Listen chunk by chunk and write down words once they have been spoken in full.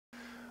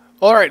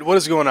Alright, what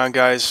is going on,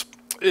 guys?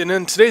 And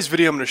in today's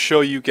video I'm going to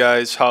show you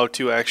guys how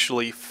to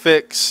actually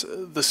fix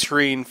the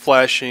screen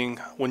flashing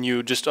when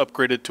you just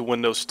upgraded to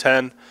Windows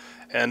 10.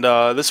 And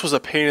this was a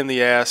pain in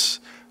the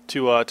ass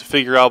to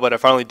figure out, but I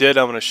finally did.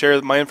 I'm going to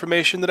share my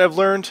information that I've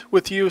learned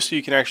with you so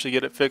you can actually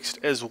get it fixed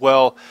as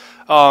well.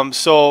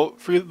 So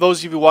for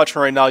those of you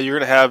watching right now, you're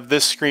going to have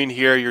this screen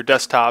here, your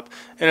desktop,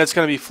 and it's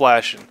going to be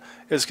flashing.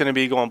 It's going to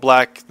be going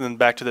black, then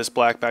back to this,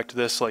 black, back to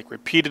this, like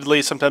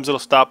repeatedly. Sometimes it'll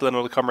stop, then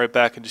it'll come right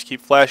back and just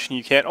keep flashing.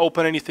 You can't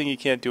open anything, you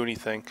can't do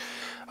anything.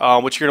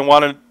 What you're going to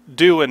want to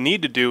do and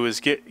need to do is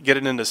get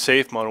it into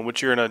safe mode. And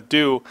what you're going to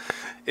do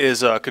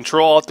is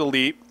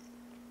Control-Alt-Delete,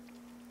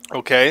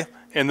 okay?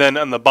 And then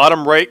on the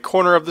bottom right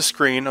corner of the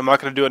screen, I'm not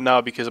going to do it now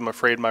because I'm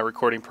afraid my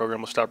recording program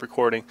will stop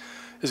recording,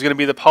 is going to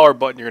be the power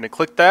button. You're going to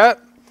click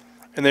that.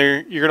 And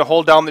then you're going to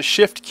hold down the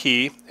Shift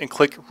key and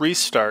click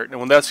Restart. And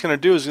what that's going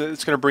to do is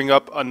it's going to bring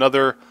up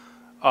another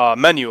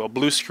menu, a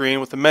blue screen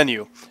with a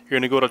menu. You're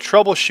going to go to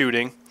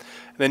Troubleshooting, and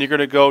then you're going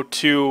to go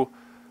to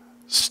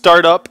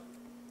Startup,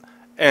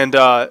 and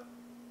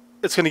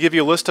it's going to give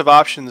you a list of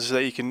options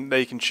that you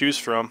can choose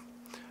from,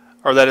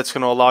 or that it's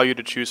going to allow you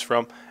to choose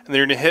from. And then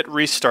you're going to hit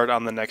Restart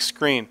on the next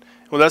screen.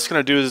 And what that's going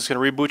to do is it's going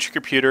to reboot your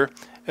computer,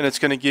 and it's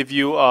going to give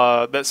you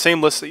that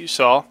same list that you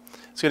saw.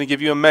 It's going to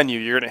give you a menu.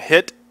 You're going to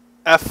hit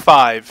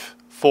F5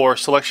 for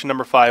selection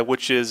number 5,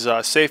 which is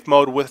safe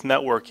mode with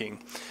networking.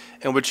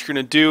 And what you're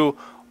going to do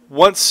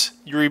once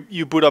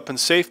you boot up in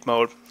safe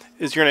mode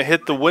is you're going to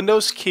hit the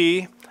Windows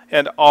key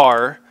and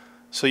R,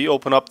 so you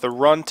open up the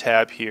Run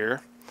tab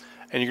here,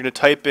 and you're going to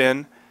type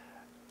in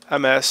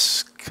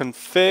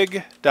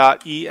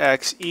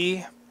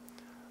msconfig.exe.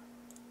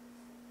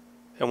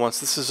 And once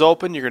this is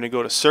open, you're going to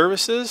go to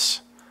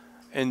Services,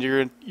 and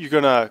you're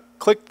going to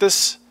click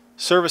this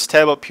Service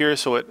tab up here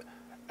so it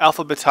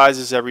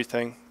alphabetizes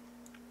everything.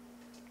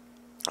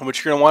 And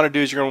what you're going to want to do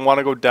is you're going to want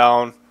to go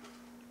down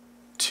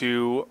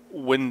to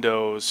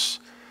Windows,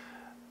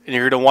 and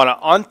you're going to want to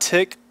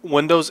untick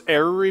Windows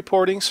Error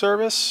Reporting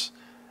Service.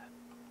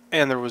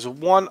 And there was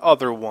one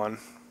other one,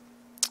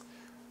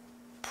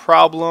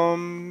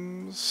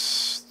 Problems,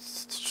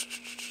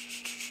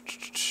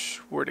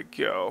 where'd it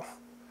go?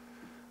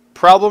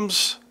 Problem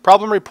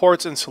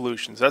Reports and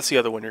Solutions. That's the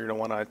other one you're going to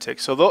want to untick.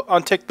 So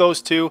untick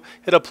those two,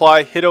 hit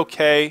Apply, hit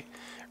OK,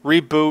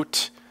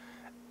 reboot,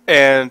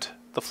 and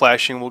the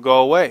flashing will go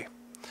away.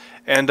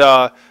 And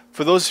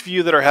for those of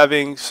you that are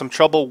having some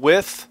trouble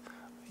with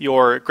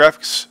your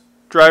graphics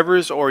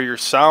drivers or your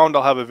sound,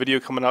 I'll have a video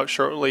coming out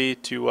shortly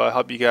to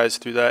help you guys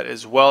through that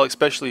as well,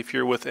 especially if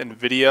you're with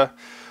NVIDIA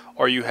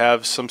or you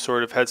have some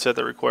sort of headset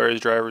that requires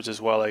drivers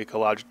as well, like a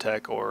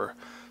Logitech or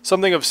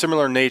something of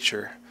similar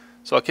nature.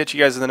 So I'll catch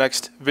you guys in the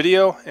next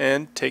video,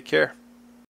 and take care.